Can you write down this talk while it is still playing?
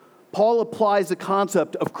Paul applies the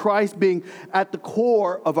concept of Christ being at the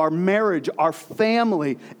core of our marriage, our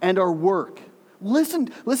family, and our work. Listen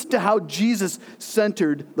to how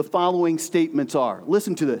Jesus-centered the following statements are.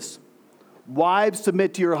 Listen to this. Wives,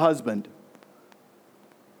 submit to your husband.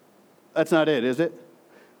 That's not it, is it?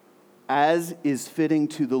 As is fitting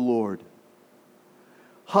to the Lord.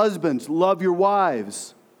 Husbands, love your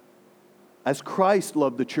wives as Christ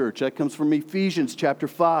loved the church. That comes from Ephesians chapter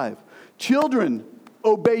 5. Children,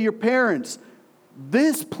 obey your parents.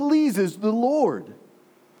 This pleases the Lord.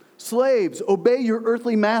 Slaves, obey your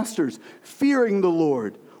earthly masters, fearing the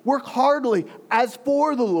Lord. Work heartily as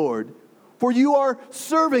for the Lord, for you are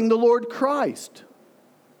serving the Lord Christ.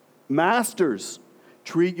 Masters,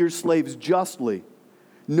 treat your slaves justly,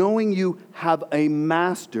 knowing you have a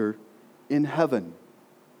master in heaven.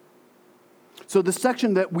 So the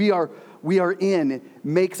section that we are in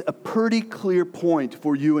makes a pretty clear point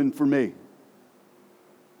for you and for me.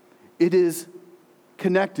 It is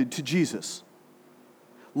connected to Jesus.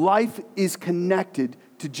 Life is connected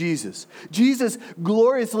to Jesus. Jesus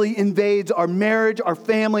gloriously invades our marriage, our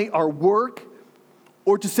family, our work.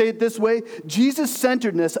 Or to say it this way,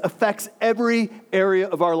 Jesus-centeredness affects every area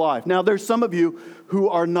of our life. Now, there's some of you who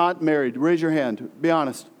are not married. Raise your hand. Be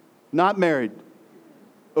honest. Not married.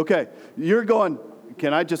 Okay. You're going,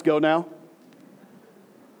 can I just go now?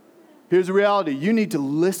 Here's the reality. You need to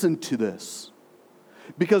listen to this.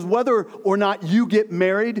 Because whether or not you get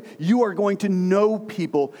married, you are going to know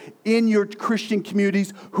people in your Christian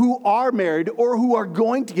communities who are married or who are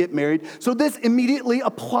going to get married. So this immediately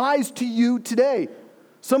applies to you today.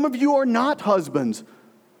 Some of you are not husbands,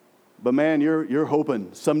 but man, you're hoping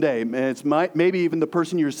someday, and it's maybe even the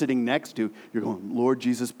person you're sitting next to, you're going, Lord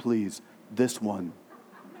Jesus, please, this one.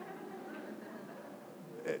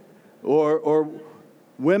 Or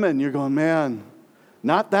women, you're going, man,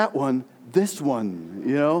 not that one. This one,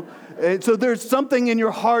 you know? And so there's something in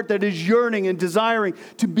your heart that is yearning and desiring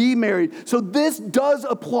to be married. So this does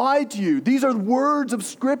apply to you. These are words of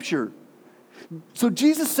Scripture. So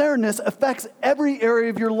Jesus-centeredness affects every area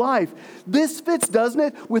of your life. This fits, doesn't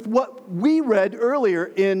it, with what we read earlier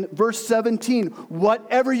in verse 17.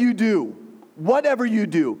 Whatever you do,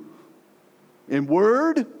 in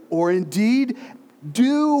word or in deed,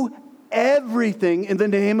 do everything in the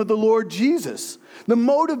name of the Lord Jesus. The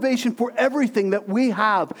motivation for everything that we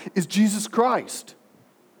have is Jesus Christ.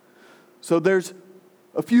 So there's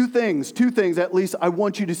a few things, two things at least, I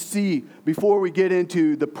want you to see before we get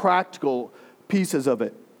into the practical pieces of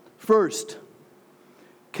it. First,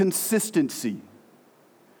 consistency.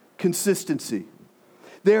 Consistency.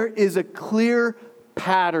 There is a clear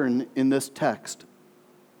pattern in this text.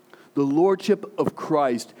 The lordship of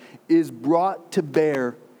Christ is brought to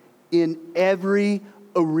bear in every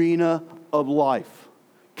arena of life,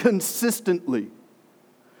 consistently.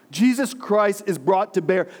 Jesus Christ is brought to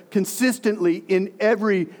bear consistently in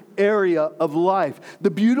every area of life. The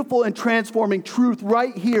beautiful and transforming truth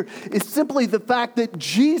right here is simply the fact that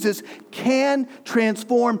Jesus can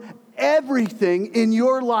transform everything in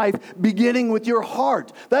your life, beginning with your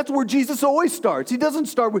heart. That's where Jesus always starts. He doesn't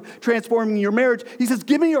start with transforming your marriage. He says,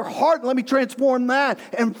 give me your heart and let me transform that.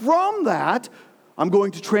 And from that, I'm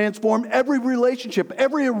going to transform every relationship,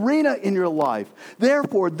 every arena in your life.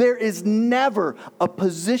 Therefore, there is never a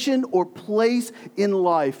position or place in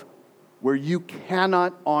life where you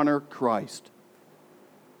cannot honor Christ.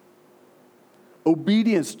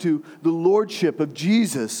 Obedience to the lordship of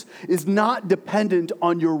Jesus is not dependent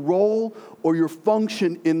on your role or your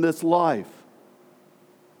function in this life.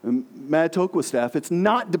 Manitoqua staff, it's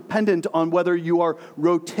not dependent on whether you are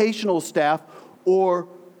rotational staff or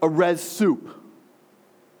a res soup.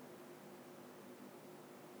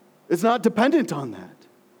 It's not dependent on that.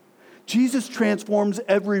 Jesus transforms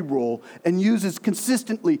every role and uses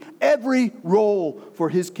consistently every role for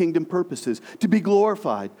his kingdom purposes to be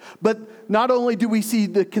glorified. But not only do we see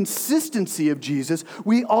the consistency of Jesus,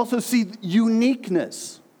 we also see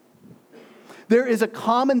uniqueness. There is a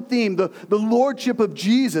common theme, the lordship of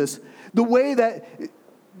Jesus, the way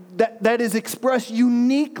that is expressed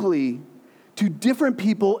uniquely to different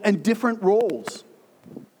people and different roles.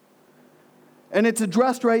 And it's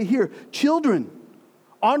addressed right here. Children,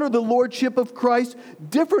 honor the lordship of Christ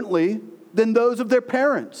differently than those of their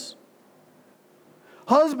parents.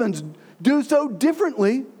 Husbands, do so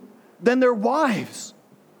differently than their wives.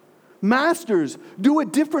 Masters, do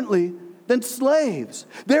it differently than slaves.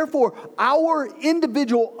 Therefore, our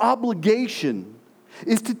individual obligation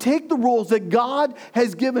is to take the roles that God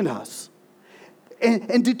has given us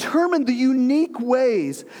and determine the unique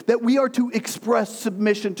ways that we are to express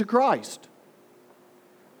submission to Christ.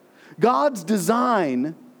 God's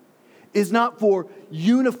design is not for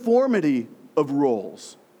uniformity of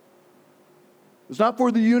roles. It's not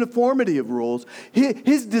for the uniformity of roles.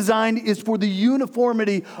 His design is for the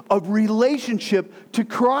uniformity of relationship to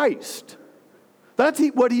Christ. That's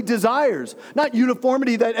what he desires. Not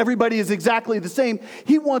uniformity that everybody is exactly the same.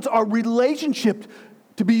 He wants our relationship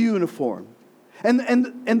to be uniform. And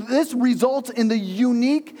this results in the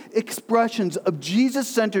unique expressions of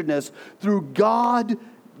Jesus-centeredness through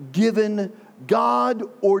God-given,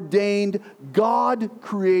 God-ordained,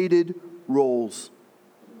 God-created roles.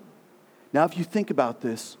 Now, if you think about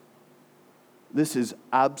this, this is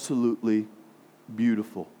absolutely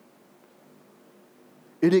beautiful.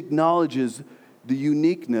 It acknowledges the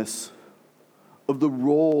uniqueness of the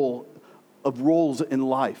roles in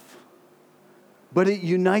life. But it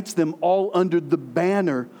unites them all under the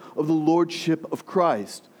banner of the Lordship of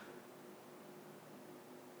Christ.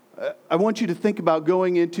 I want you to think about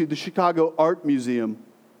going into the Chicago Art Museum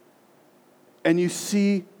and you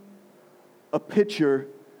see a picture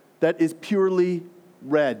that is purely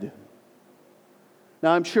red.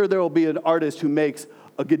 Now, I'm sure there will be an artist who makes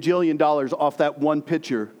 $1 gajillion off that one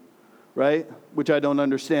picture, right? Which I don't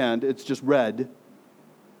understand. It's just red.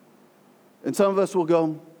 And some of us will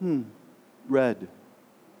go, red.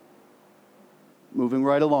 Moving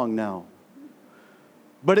right along now.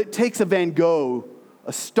 But it takes a Van Gogh,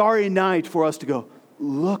 a starry night, for us to go,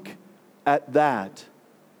 look at that.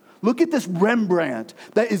 Look at this Rembrandt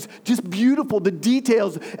that is just beautiful. The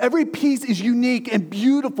details, every piece is unique and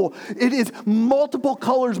beautiful. It is multiple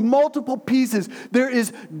colors, multiple pieces. There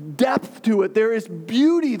is depth to it. There is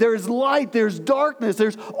beauty. There is light. There's darkness.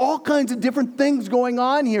 There's all kinds of different things going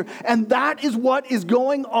on here. And that is what is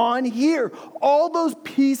going on here. All those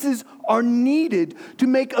pieces are needed to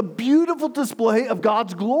make a beautiful display of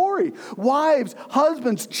God's glory. Wives,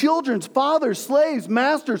 husbands, children, fathers, slaves,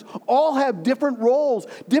 masters, all have different roles,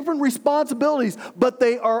 different responsibilities, but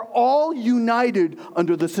they are all united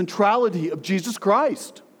under the centrality of Jesus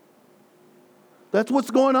Christ. That's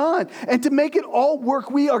what's going on. And to make it all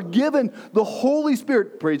work, we are given the Holy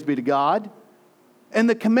Spirit, praise be to God, and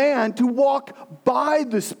the command to walk by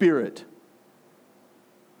the Spirit.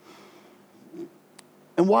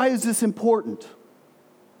 And why is this important?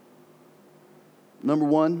 Number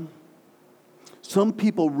one, some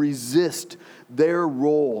people resist their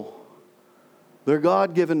role, their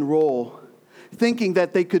God-given role, thinking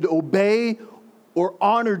that they could obey or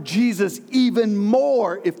honor Jesus even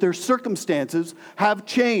more if their circumstances have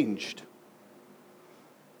changed.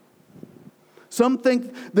 Some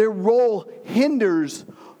think their role hinders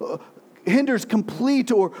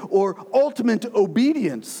complete or ultimate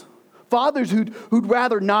obedience. Fathers who'd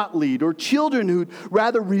rather not lead, or children who'd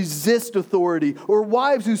rather resist authority, or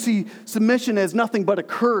wives who see submission as nothing but a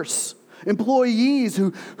curse. Employees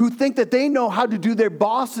who think that they know how to do their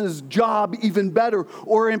boss's job even better,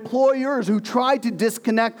 or employers who try to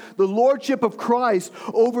disconnect the lordship of Christ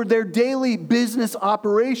over their daily business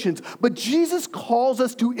operations. But Jesus calls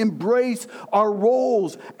us to embrace our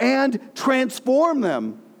roles and transform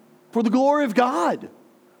them for the glory of God.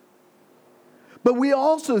 But we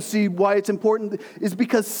also see why it's important is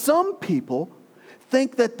because some people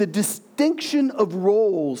think that the distinction of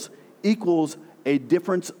roles equals a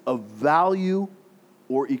difference of value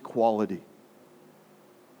or equality.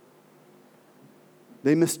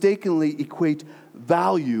 They mistakenly equate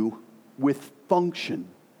value with function.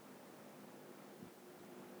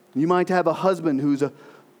 You might have a husband who's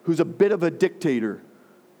a bit of a dictator.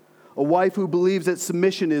 A wife who believes that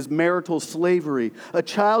submission is marital slavery. A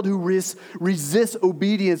child who resists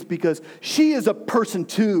obedience because she is a person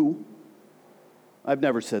too. I've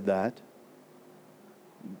never said that,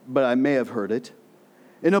 but I may have heard it.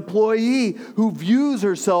 An employee who views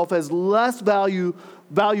herself as less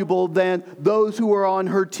valuable than those who are on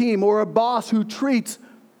her team. Or a boss who treats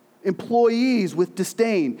employees with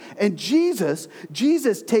disdain. And Jesus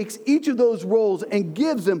takes each of those roles and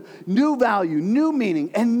gives them new value, new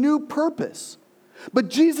meaning, and new purpose. But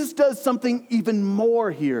Jesus does something even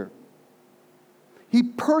more here. He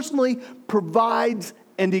personally provides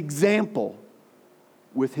an example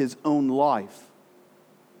with his own life.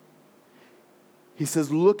 He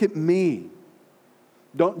says, look at me.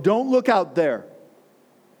 Don't look out there.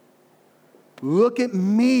 Look at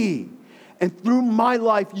me. And through my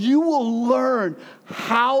life, you will learn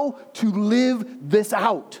how to live this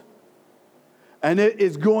out. And it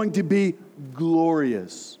is going to be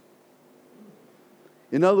glorious.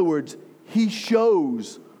 In other words, he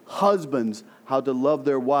shows husbands how to love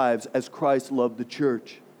their wives as Christ loved the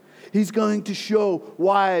church. He's going to show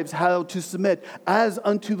wives how to submit as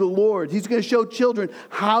unto the Lord. He's going to show children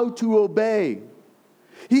how to obey.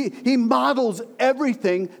 He models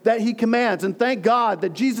everything that he commands. And thank God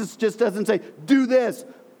that Jesus just doesn't say, do this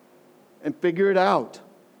and figure it out.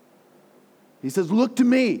 He says, look to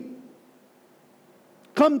me.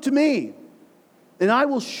 Come to me, and I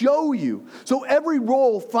will show you. So every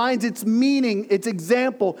role finds its meaning, its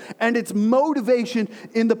example, and its motivation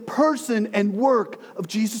in the person and work of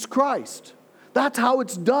Jesus Christ. That's how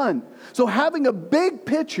it's done. So having a big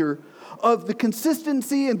picture of the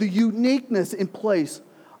consistency and the uniqueness in place,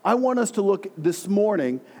 I want us to look this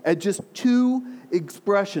morning at just two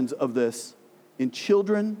expressions of this in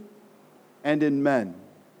children and in men.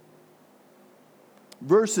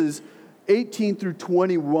 Verses 18 through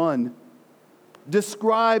 21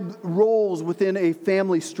 describe roles within a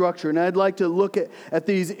family structure. And I'd like to look at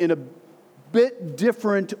these in a bit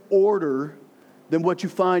different order than what you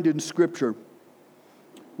find in Scripture.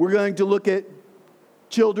 We're going to look at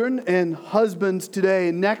children and husbands today.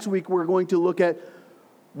 And next week we're going to look at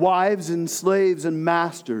wives and slaves and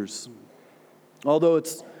masters. Although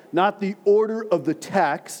it's not the order of the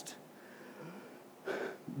text,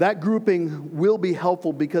 that grouping will be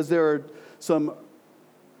helpful because there are some,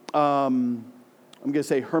 I'm going to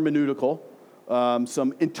say hermeneutical,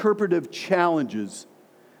 some interpretive challenges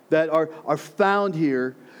that are found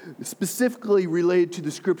here, specifically related to the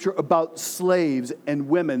Scripture about slaves and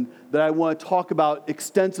women that I want to talk about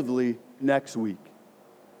extensively next week.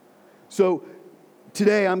 So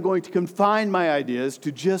today I'm going to confine my ideas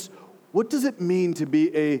to just what does it mean to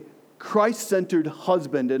be a Christ-centered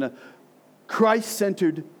husband and a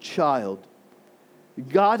Christ-centered child.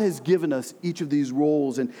 God has given us each of these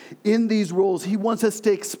roles, and in these roles, He wants us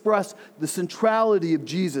to express the centrality of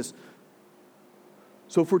Jesus.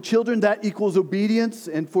 So for children, that equals obedience,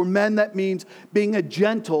 and for men, that means being a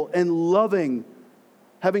gentle and loving,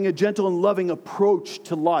 having a gentle and loving approach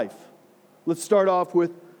to life. Let's start off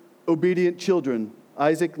with obedient children.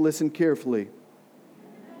 Isaac, listen carefully.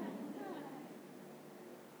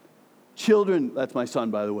 Children, that's my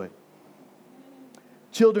son, by the way.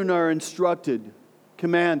 Children are instructed,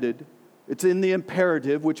 commanded. It's in the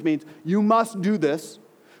imperative, which means you must do this.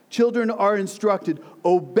 Children are instructed,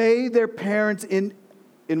 obey their parents in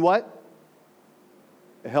what?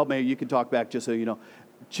 Help me, you can talk back just so you know.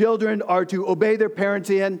 Children are to obey their parents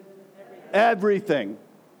in everything.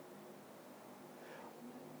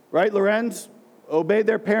 Right, Lorenz? Obey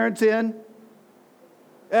their parents in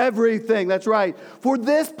everything. That's right. For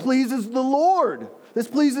this pleases the Lord. This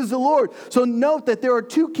pleases the Lord. So note that there are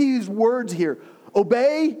two key words here.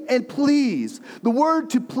 Obey and please. The word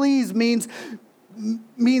to please means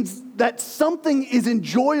that something is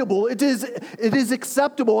enjoyable. It is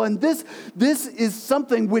acceptable. And this is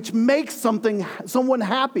something which makes someone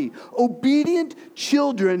happy. Obedient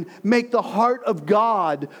children make the heart of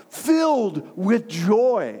God filled with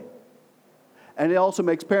joy. And it also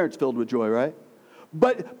makes parents filled with joy, right?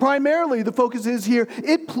 But primarily the focus is here,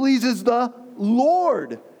 it pleases the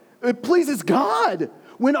Lord. It pleases God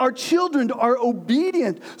when our children are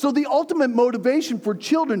obedient. So the ultimate motivation for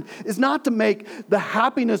children is not to make the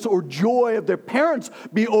happiness or joy of their parents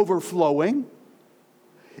be overflowing.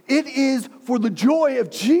 It is for the joy of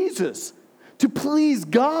Jesus, to please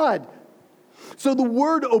God. So the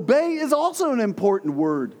word obey is also an important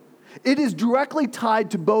word. It is directly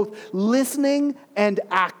tied to both listening and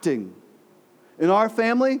acting. In our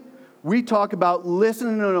family, we talk about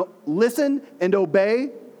listen and obey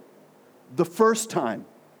the first time.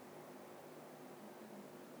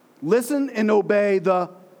 Listen and obey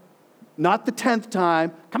not the 10th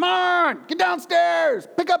time. Come on, get downstairs,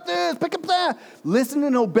 pick up this, pick up that. Listen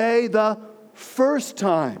and obey the first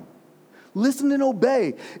time. Listen and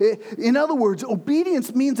obey. In other words,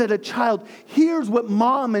 obedience means that a child hears what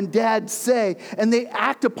mom and dad say and they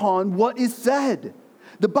act upon what is said.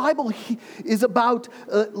 The Bible is about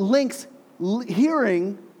links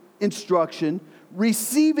hearing instruction,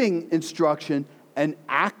 receiving instruction, and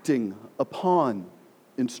acting upon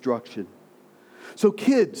instruction. So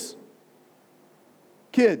kids,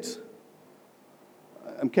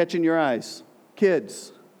 I'm catching your eyes.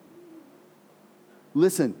 Kids,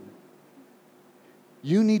 listen.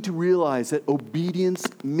 You need to realize that obedience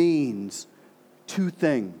means two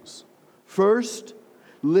things. First,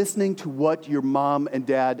 listening to what your mom and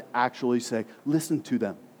dad actually say. Listen to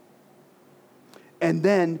them. And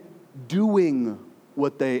then doing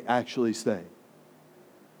what they actually say.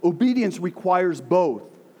 Obedience requires both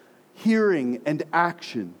hearing and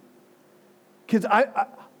action. Kids,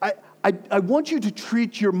 I want you to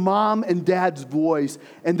treat your mom and dad's voice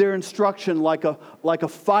and their instruction like a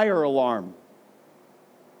fire alarm,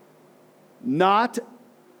 not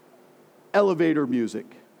elevator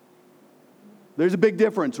music. There's a big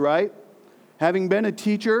difference, right? Having been a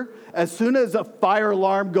teacher, as soon as a fire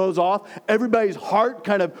alarm goes off, everybody's heart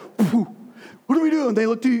kind of, what do we do? And they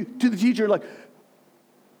look to the teacher like,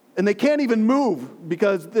 and they can't even move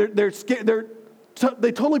because they're scared.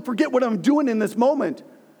 They totally forget what I'm doing in this moment.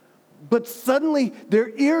 But suddenly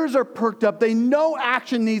their ears are perked up. They know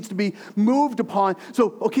action needs to be moved upon.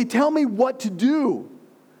 So, okay, tell me what to do.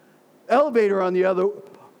 Elevator, on the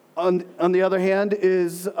other hand,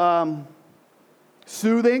 is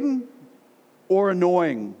soothing or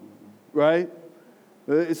annoying, right?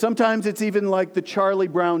 Sometimes it's even like the Charlie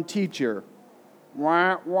Brown teacher.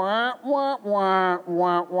 Wah, wah, wah, wah,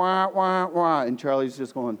 wah, wah, wah, wah. And Charlie's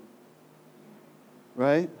just going,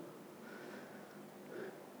 right?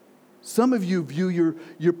 Some of you view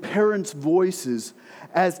your parents' voices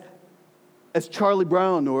as Charlie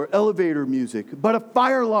Brown or elevator music. But a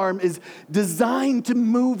fire alarm is designed to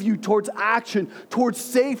move you towards action, towards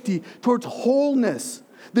safety, towards wholeness.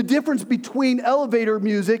 The difference between elevator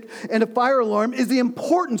music and a fire alarm is the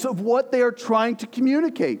importance of what they are trying to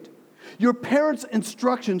communicate. Your parents'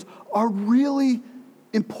 instructions are really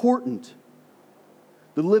important.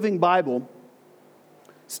 The Living Bible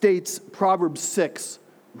states Proverbs 6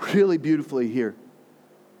 really beautifully here.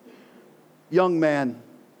 Young man,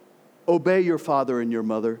 obey your father and your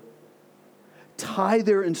mother. Tie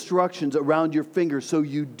their instructions around your finger so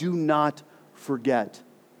you do not forget.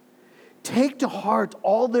 Take to heart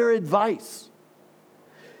all their advice.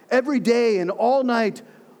 Every day and all night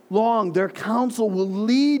long, their counsel will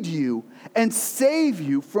lead you and save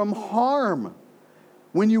you from harm.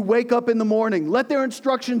 When you wake up in the morning, let their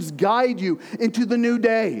instructions guide you into the new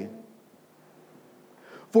day.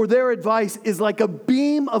 For their advice is like a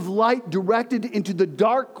beam of light directed into the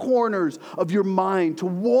dark corners of your mind to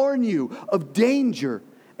warn you of danger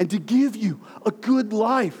and to give you a good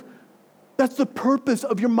life. That's the purpose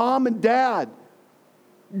of your mom and dad.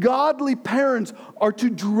 Godly parents are to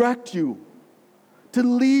direct you, to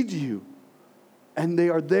lead you, and they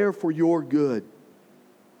are there for your good.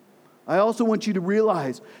 I also want you to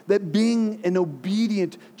realize that being an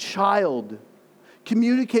obedient child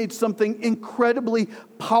communicates something incredibly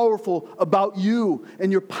powerful about you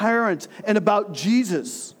and your parents and about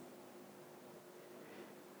Jesus.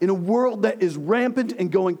 In a world that is rampant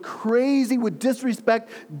and going crazy with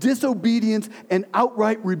disrespect, disobedience, and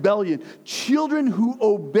outright rebellion, children who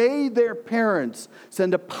obey their parents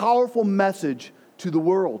send a powerful message to the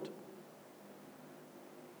world.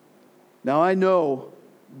 Now, I know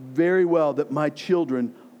very well that my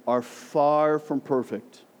children are far from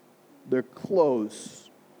perfect. They're close.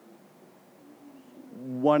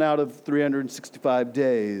 1 out of 365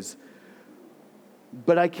 days.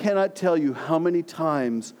 But I cannot tell you how many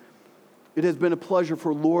times it has been a pleasure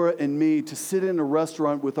for Laura and me to sit in a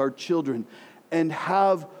restaurant with our children and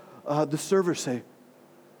have the server say,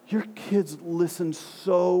 "Your kids listen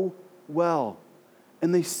so well,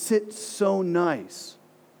 and they sit so nice.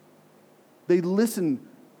 They listen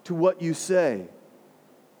to what you say."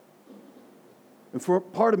 And for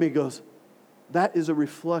part of me goes, that is a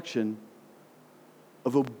reflection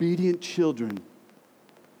of obedient children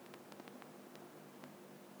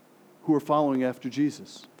who are following after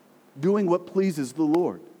Jesus, doing what pleases the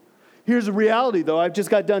Lord. Here's the reality, though. I've just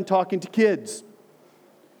got done talking to kids.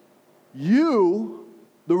 You,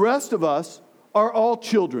 the rest of us, are all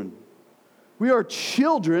children. We are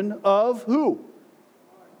children of who?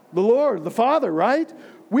 The Lord, the Father, right?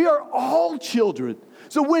 We are all children.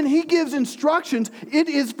 So when He gives instructions, it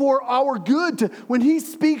is for our good. When He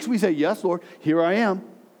speaks, we say, "Yes, Lord, here I am.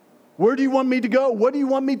 Where do you want me to go? What do you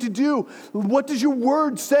want me to do? What does your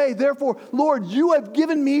word say? Therefore, Lord, you have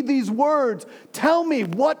given me these words. Tell me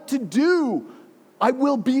what to do. I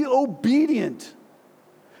will be obedient."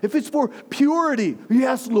 If it's for purity,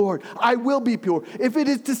 yes, Lord, I will be pure. If it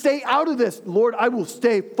is to stay out of this, Lord, I will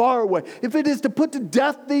stay far away. If it is to put to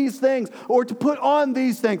death these things or to put on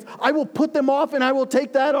these things, I will put them off and I will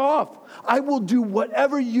take that off. I will do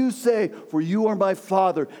whatever you say, for you are my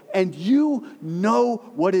Father, and you know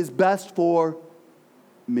what is best for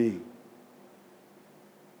me.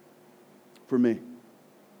 For me.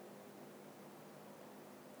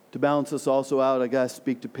 To balance this also out, I got to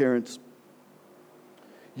speak to parents.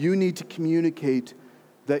 You need to communicate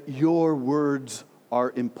that your words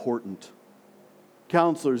are important.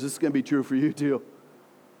 Counselors, this is going to be true for you too.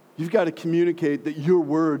 You've got to communicate that your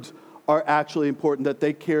words are actually important, that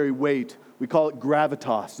they carry weight. We call it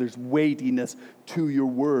gravitas. There's weightiness to your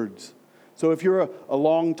words. So if you're a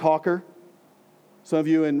long talker, some of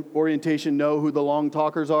you in orientation know who the long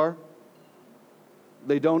talkers are.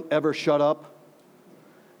 They don't ever shut up.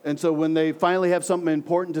 And so when they finally have something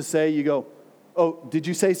important to say, you go, "Oh, did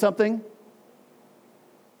you say something?"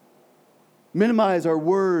 minimize our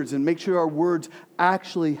words and make sure our words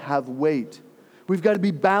actually have weight. We've got to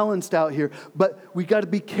be balanced out here, but we've got to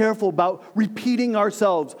be careful about repeating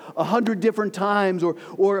ourselves 100 different times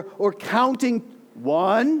or counting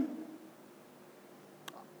 1.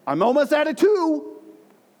 I'm almost at a 2.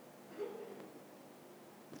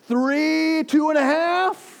 3,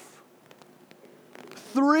 2.5.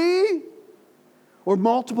 3. Or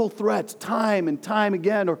multiple threats time and time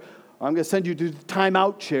again. Or I'm going to send you to the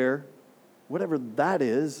timeout chair. Whatever that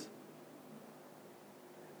is.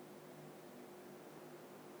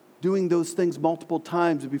 Doing those things multiple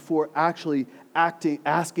times before actually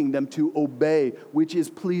asking them to obey, which is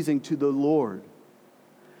pleasing to the Lord.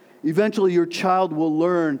 Eventually, your child will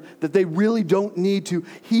learn that they really don't need to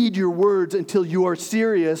heed your words until you are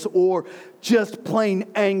serious or just plain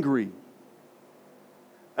angry.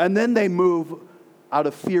 And then they move out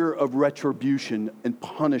of fear of retribution and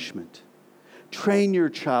punishment. Train your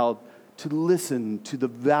child to listen to the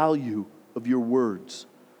value of your words.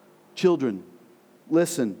 Children,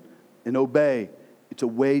 listen and obey. It's a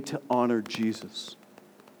way to honor Jesus.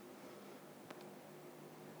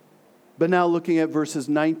 But now looking at verses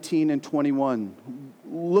 19 and 21,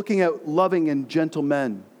 looking at loving and gentle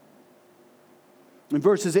men. In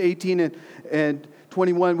verses 18 and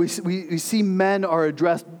 21, we see men are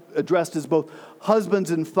addressed as both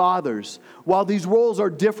husbands and fathers. While these roles are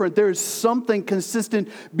different, there is something consistent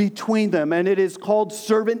between them, and it is called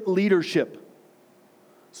servant leadership.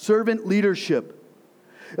 Servant leadership.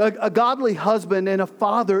 A godly husband and a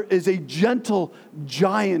father is a gentle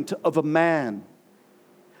giant of a man.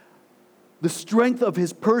 The strength of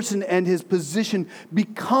his person and his position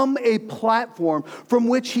become a platform from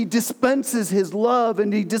which he dispenses his love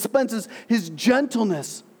and he dispenses his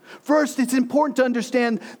gentleness. First, it's important to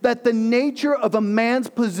understand that the nature of a man's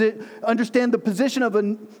position, understand the position of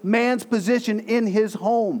a man's position in his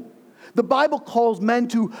home. The Bible calls men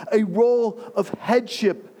to a role of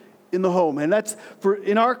headship in the home. And that's, for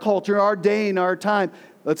in our culture, our day, and our time,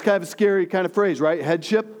 that's kind of a scary kind of phrase, right?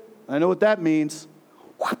 Headship. I know what that means.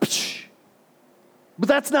 Whoopsh. But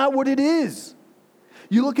that's not what it is.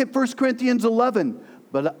 You look at 1 Corinthians 11,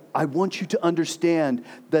 but I want you to understand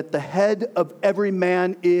that the head of every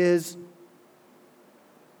man is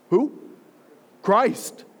who?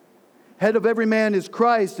 Christ. Head of every man is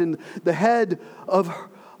Christ, and the head of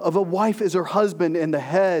a wife is her husband, and the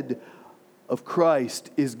head of Christ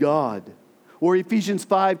is God. Or Ephesians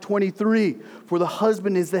 5:23, for the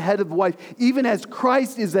husband is the head of the wife, even as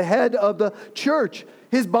Christ is the head of the church,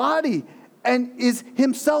 his body, and is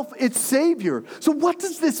himself its Savior. So what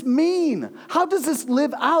does this mean? How does this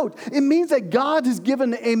live out? It means that God has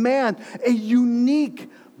given a man a unique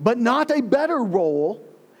but not a better role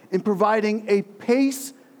in providing a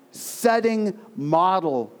pace-setting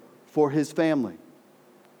model for his family.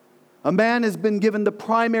 A man has been given the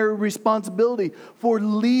primary responsibility for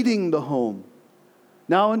leading the home.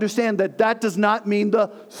 Now understand that that does not mean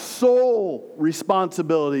the sole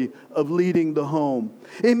responsibility of leading the home.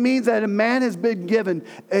 It means that a man has been given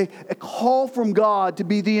a call from God to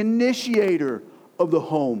be the initiator of the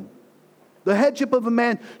home. The headship of a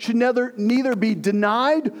man should neither be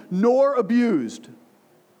denied nor abused.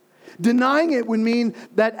 Denying it would mean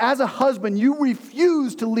that as a husband, you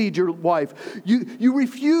refuse to lead your wife. You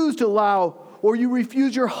refuse to allow, or you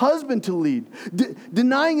refuse your husband to lead.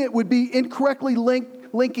 Denying it would be incorrectly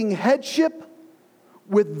linking headship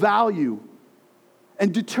with value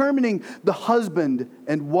and determining the husband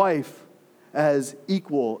and wife as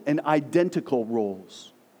equal and identical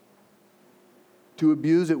roles. To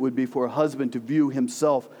abuse it would be for a husband to view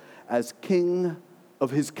himself as king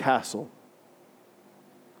of his castle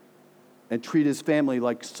and treat his family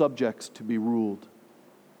like subjects to be ruled.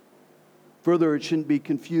 Further, it shouldn't be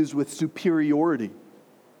confused with superiority.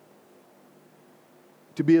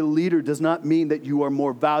 To be a leader does not mean that you are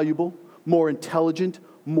more valuable, more intelligent,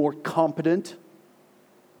 more competent.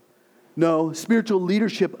 No, spiritual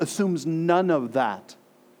leadership assumes none of that.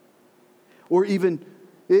 Or even,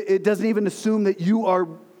 it doesn't even assume that you are,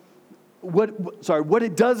 what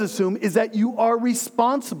it does assume is that you are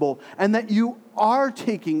responsible and that you are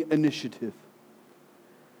taking initiative.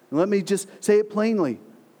 And let me just say it plainly.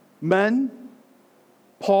 Men,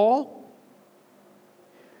 Paul,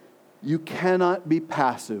 you cannot be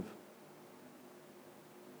passive.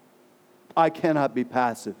 I cannot be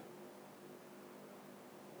passive.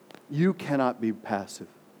 You cannot be passive.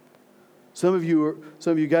 Some of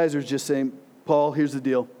you guys are just saying, Paul, here's the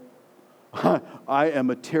deal. I am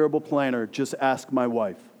a terrible planner. Just ask my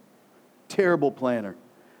wife. Terrible planner.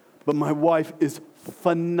 But my wife is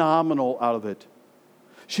phenomenal out of it.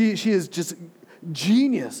 She is just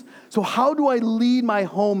genius. So how do I lead my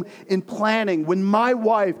home in planning when my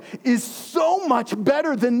wife is so much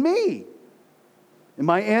better than me? And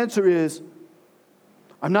my answer is,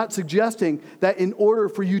 I'm not suggesting that in order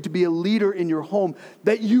for you to be a leader in your home,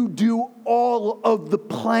 that you do all of the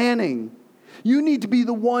planning. You need to be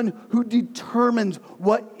the one who determines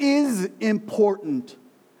what is important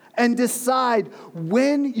and decide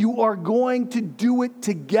when you are going to do it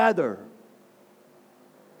together.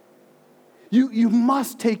 You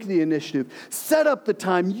must take the initiative, set up the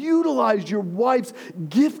time, utilize your wife's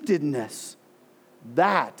giftedness.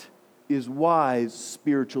 That is wise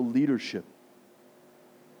spiritual leadership.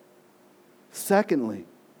 Secondly,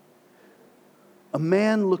 a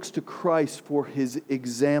man looks to Christ for his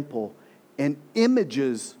example and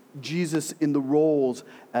images Jesus in the roles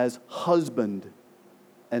as husband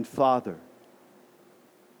and father.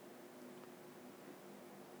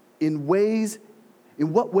 In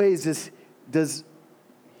what ways does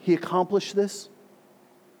he accomplish this?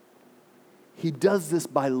 He does this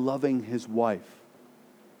by loving his wife.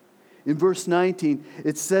 In verse 19,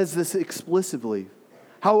 it says this explicitly.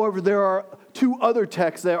 However, there are two other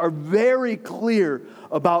texts that are very clear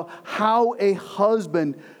about how a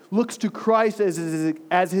husband looks to Christ as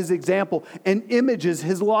his example and images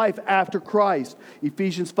his life after Christ.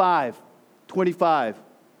 Ephesians 5:25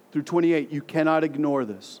 through 28. You cannot ignore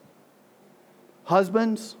this.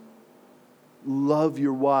 Husbands, love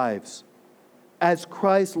your wives as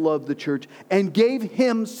Christ loved the church and gave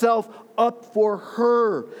himself up for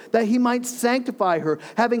her, that he might sanctify her,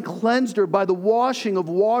 having cleansed her by the washing of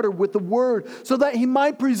water with the word, so that he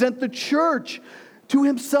might present the church to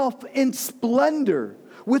himself in splendor,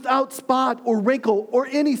 without spot or wrinkle or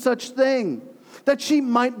any such thing, that she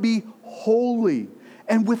might be holy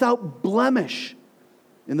and without blemish.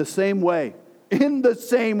 In the same way,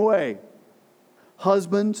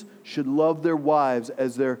 husbands should love their wives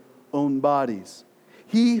as their own bodies.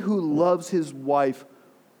 He who loves his wife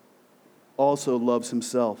also loves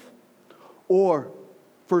himself. Or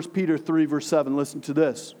 1 Peter 3 verse 7, listen to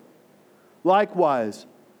this. Likewise,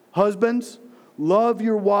 husbands, love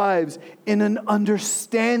your wives in an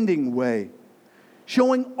understanding way,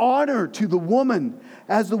 showing honor to the woman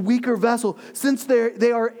as the weaker vessel, since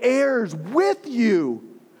they are heirs with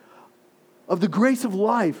you of the grace of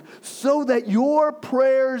life, so that your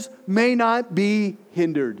prayers may not be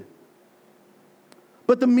hindered.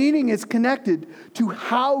 But the meaning is connected to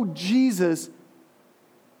how Jesus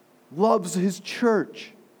loves his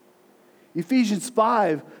church. Ephesians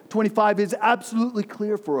 5:25 is absolutely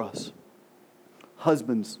clear for us.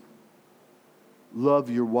 Husbands, love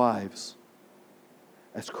your wives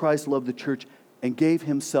as Christ loved the church and gave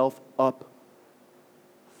himself up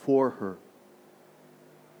for her.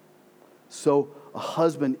 So a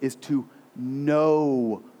husband is to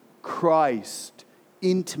know Christ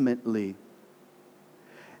intimately,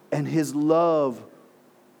 and his love,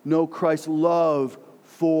 know Christ's love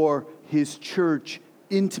for his church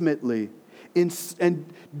intimately, and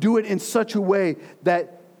do it in such a way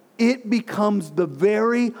that it becomes the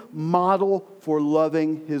very model for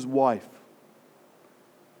loving his wife.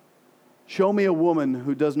 Show me a woman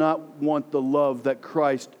who does not want the love that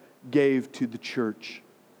Christ gave to the church.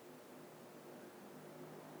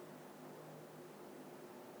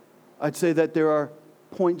 I'd say that there are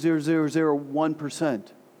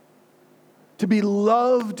 0.0001%. To be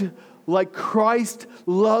loved like Christ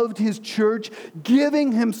loved his church,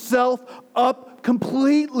 giving himself up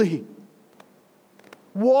completely,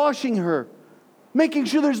 washing her, making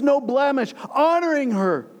sure there's no blemish, honoring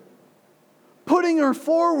her, putting her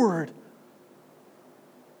forward.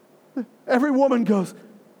 Every woman goes,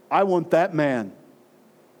 I want that man.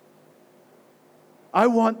 I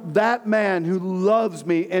want that man who loves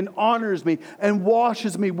me and honors me and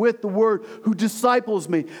washes me with the word, who disciples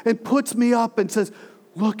me and puts me up and says,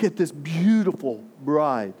 look at this beautiful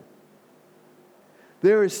bride.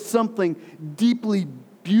 There is something deeply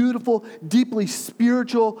beautiful, deeply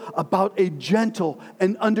spiritual about a gentle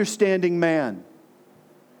and understanding man.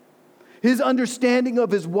 His understanding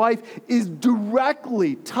of his wife is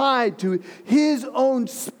directly tied to his own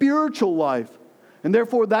spiritual life. And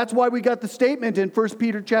therefore, that's why we got the statement in 1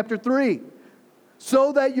 Peter chapter 3.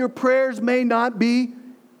 So that your prayers may not be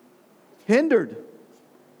hindered.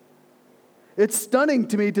 It's stunning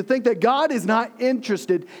to me to think that God is not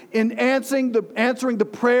interested in answering the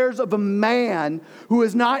prayers of a man who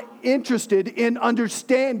is not interested in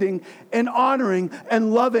understanding and honoring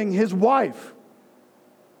and loving his wife.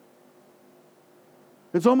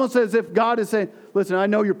 It's almost as if God is saying, listen, I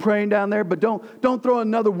know you're praying down there, but don't throw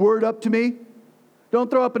another word up to me. Don't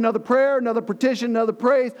throw up another prayer, another petition, another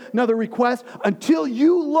praise, another request until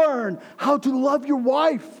you learn how to love your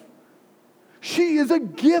wife. She is a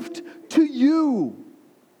gift to you.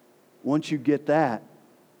 Once you get that,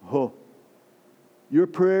 your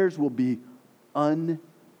prayers will be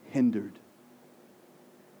unhindered.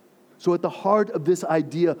 So at the heart of this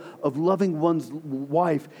idea of loving one's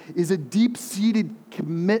wife is a deep-seated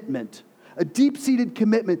commitment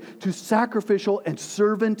to sacrificial and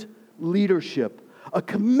servant leadership, a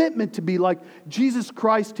commitment to be like Jesus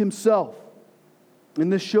Christ himself.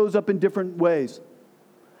 And this shows up in different ways.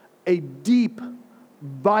 A deep,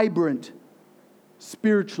 vibrant,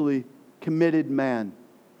 spiritually committed man.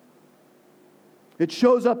 It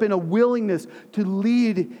shows up in a willingness to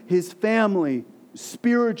lead his family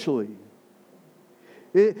spiritually.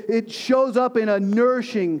 It shows up in a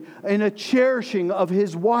nourishing and a cherishing of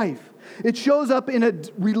his wife. It shows up in a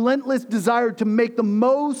relentless desire to make the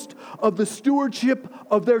most of the stewardship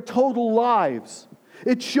of their total lives.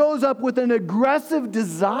 It shows up with an aggressive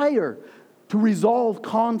desire to resolve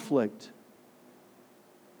conflict.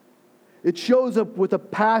 It shows up with a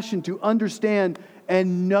passion to understand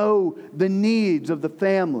and know the needs of the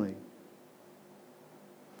family.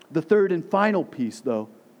 The third and final piece, though,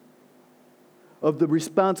 of the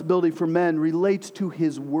responsibility for men relates to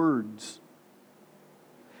his words,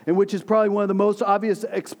 and which is probably one of the most obvious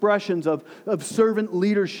expressions of servant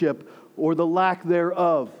leadership or the lack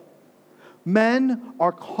thereof. Men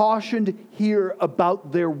are cautioned here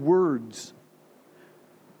about their words.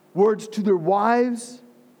 Words to their wives,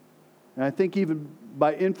 and I think even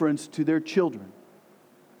by inference to their children.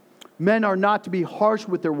 Men are not to be harsh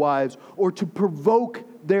with their wives or to provoke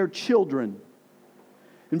their children.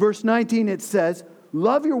 In verse 19 it says,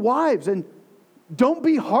 love your wives and don't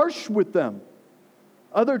be harsh with them.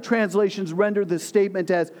 Other translations render this statement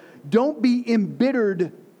as, don't be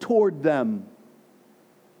embittered toward them.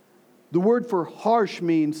 The word for harsh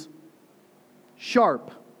means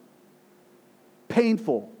sharp,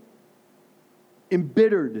 painful,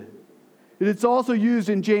 embittered. And it's also used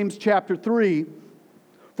in James chapter 3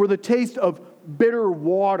 for the taste of bitter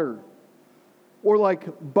water, or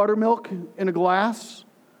like buttermilk in a glass,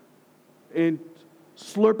 and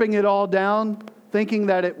slurping it all down, thinking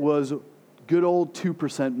that it was good old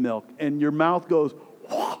 2% milk, and your mouth goes,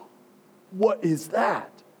 what is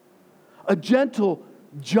that? A gentle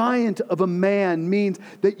giant of a man means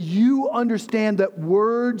that you understand that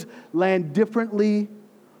words land differently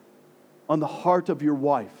on the heart of your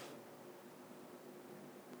wife.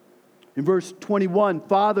 In verse 21,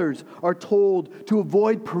 fathers are told to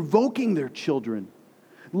avoid provoking their children,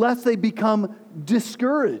 lest they become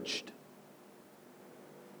discouraged.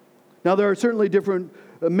 Now, there are certainly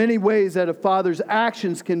many ways that a father's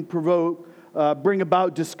actions can bring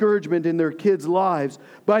about discouragement in their kids' lives.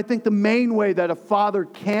 But I think the main way that a father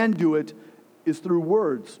can do it is through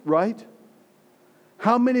words, right?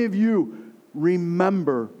 How many of you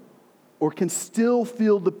remember or can still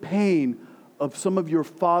feel the pain of some of your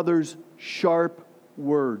father's sharp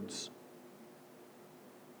words?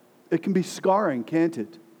 It can be scarring, can't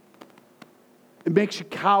it? It makes you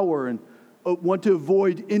cower and want to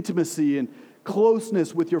avoid intimacy and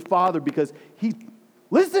closeness with your father because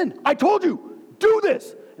listen, I told you, do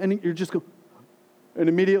this. And you're just going, and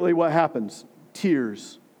immediately what happens?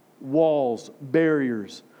 Tears, walls,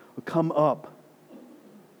 barriers come up.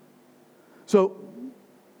 So,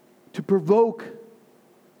 to provoke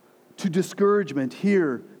to discouragement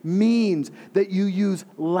here means that you use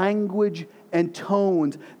language and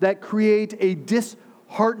tones that create a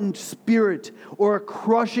disheartened spirit or a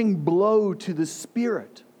crushing blow to the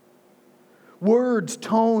spirit. Words,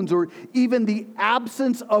 tones, or even the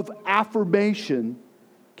absence of affirmation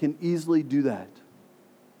can easily do that.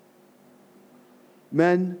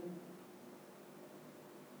 Men,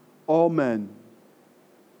 all men,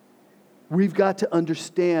 we've got to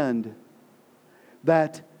understand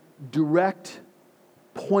that direct,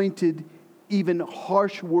 pointed, even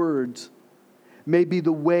harsh words may be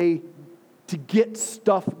the way to get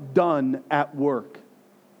stuff done at work,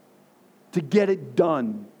 to get it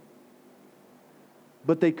done.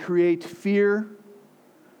 But they create fear,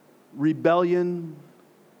 rebellion,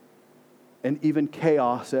 and even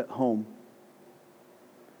chaos at home.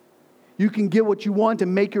 You can get what you want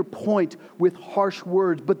and make your point with harsh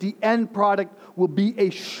words, but the end product will be a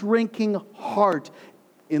shrinking heart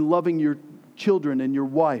in loving your children and your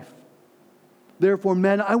wife. Therefore,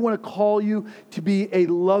 men, I want to call you to be a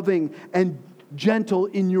loving and gentle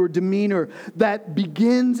in your demeanor that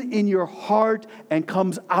begins in your heart and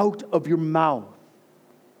comes out of your mouth.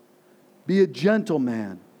 Be a gentle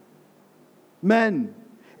man. Men,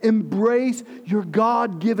 Embrace your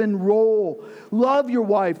God-given role. Love your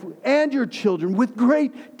wife and your children with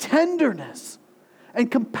great tenderness and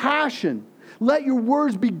compassion. Let your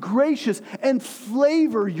words be gracious and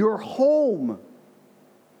flavor your home.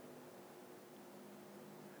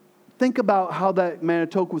 Think about how that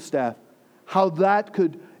Manitoqua staff, how that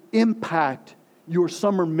could impact your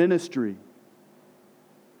summer ministry.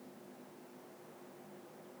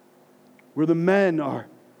 Where the men are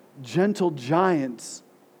gentle giants,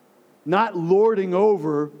 not lording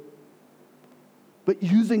over, but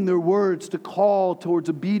using their words to call towards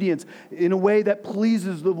obedience in a way that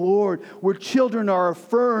pleases the Lord, where children are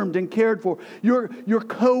affirmed and cared for. Your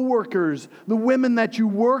co-workers, the women that you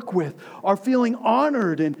work with, are feeling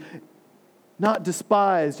honored and not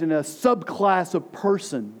despised in a subclass of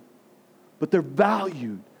person, but they're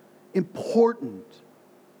valued, important.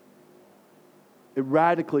 It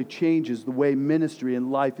radically changes the way ministry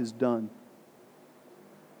and life is done.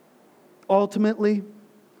 Ultimately,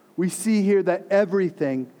 we see here that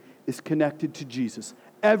everything is connected to Jesus.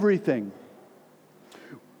 Everything.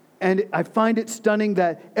 And I find it stunning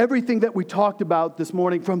that everything that we talked about this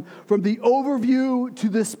morning, from the overview to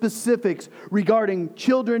the specifics regarding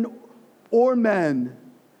children or men,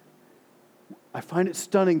 I find it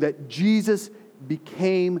stunning that Jesus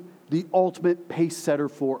became the ultimate pace setter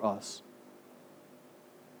for us.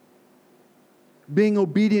 Being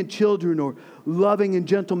obedient children or loving and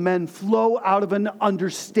gentle men flow out of an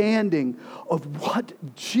understanding of what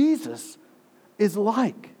Jesus is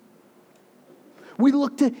like. We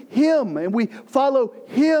look to Him and we follow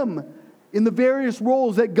Him in the various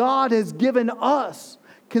roles that God has given us.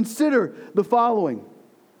 Consider the following.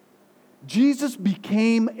 Jesus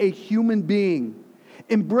became a human being,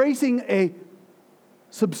 embracing a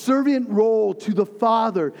subservient role to the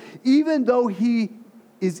Father, even though He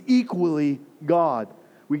is equally God.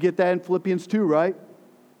 We get that in Philippians 2, right?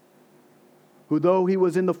 Who, though He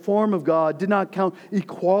was in the form of God, did not count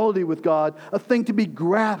equality with God a thing to be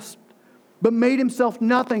grasped, but made Himself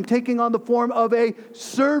nothing, taking on the form of a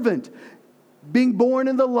servant, being born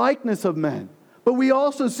in the likeness of men. But we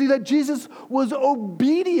also see that Jesus was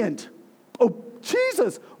obedient.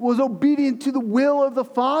 Jesus was obedient to the will of the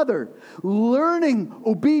Father, learning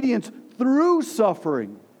obedience through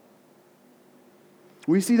suffering.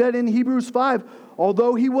 We see that in Hebrews 5.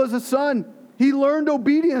 Although He was a son, He learned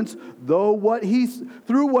obedience through what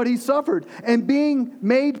He suffered. And being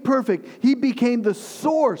made perfect, He became the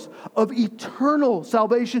source of eternal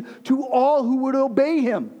salvation to all who would obey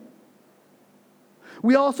Him.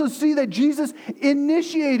 We also see that Jesus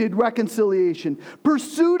initiated reconciliation,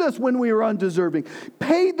 pursued us when we were undeserving,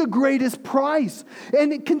 paid the greatest price,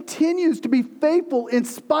 and it continues to be faithful in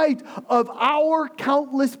spite of our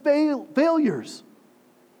countless failures.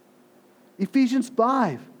 Ephesians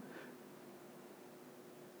 5.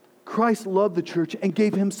 Christ loved the church and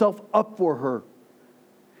gave Himself up for her,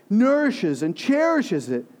 nourishes and cherishes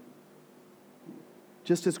it,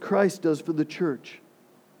 just as Christ does for the church.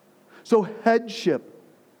 So headship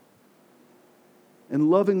and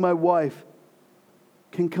loving my wife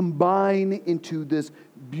can combine into this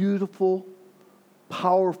beautiful,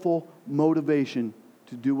 powerful motivation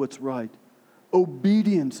to do what's right.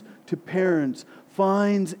 Obedience to parents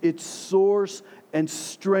finds its source and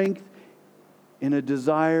strength in a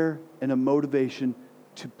desire and a motivation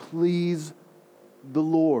to please the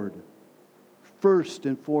Lord first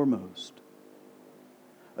and foremost.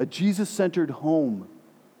 A Jesus-centered home.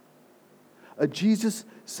 A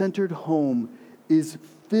Jesus-centered home is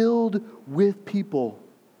filled with people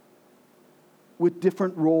with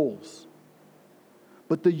different roles.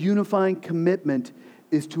 But the unifying commitment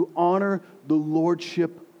is to honor the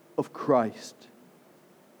lordship of Christ.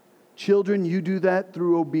 Children, you do that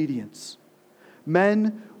through obedience.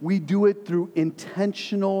 Men, we do it through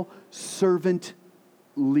intentional servant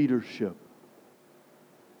leadership.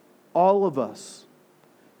 All of us,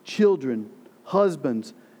 children,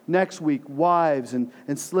 husbands, next week, wives and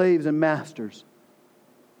slaves and masters,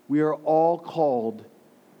 we are all called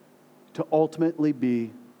to ultimately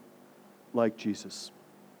be like Jesus.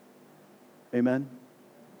 Amen?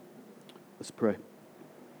 Let's pray.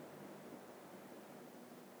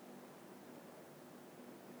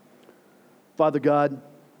 Father God,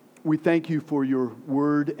 we thank You for Your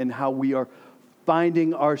word and how we are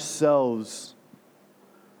finding ourselves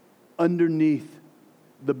underneath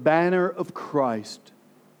the banner of Christ,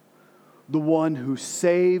 the one who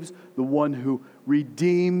saves, the one who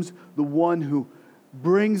redeems, the one who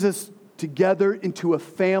brings us together into a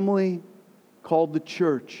family called the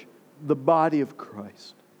church, the body of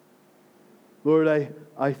Christ. Lord,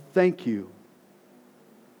 I thank You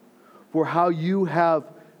for how You have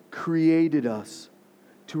created us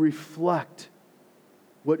to reflect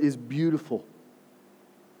what is beautiful.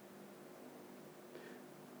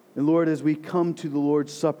 And Lord, as we come to the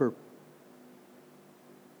Lord's Supper,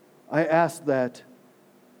 I ask that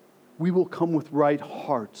we will come with right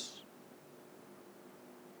hearts.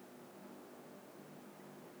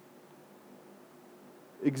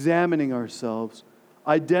 Examining ourselves,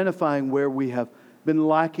 identifying where we have been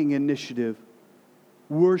lacking initiative,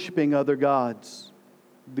 worshiping other gods,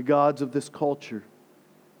 the gods of this culture,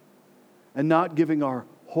 and not giving our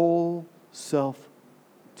whole self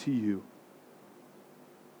to you.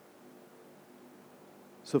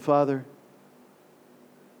 So, Father,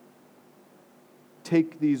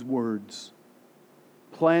 take these words,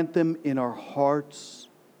 plant them in our hearts,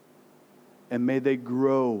 and may they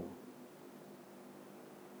grow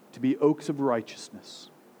to be oaks of righteousness.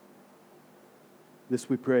 This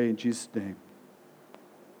we pray in Jesus' name.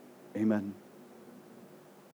 Amen.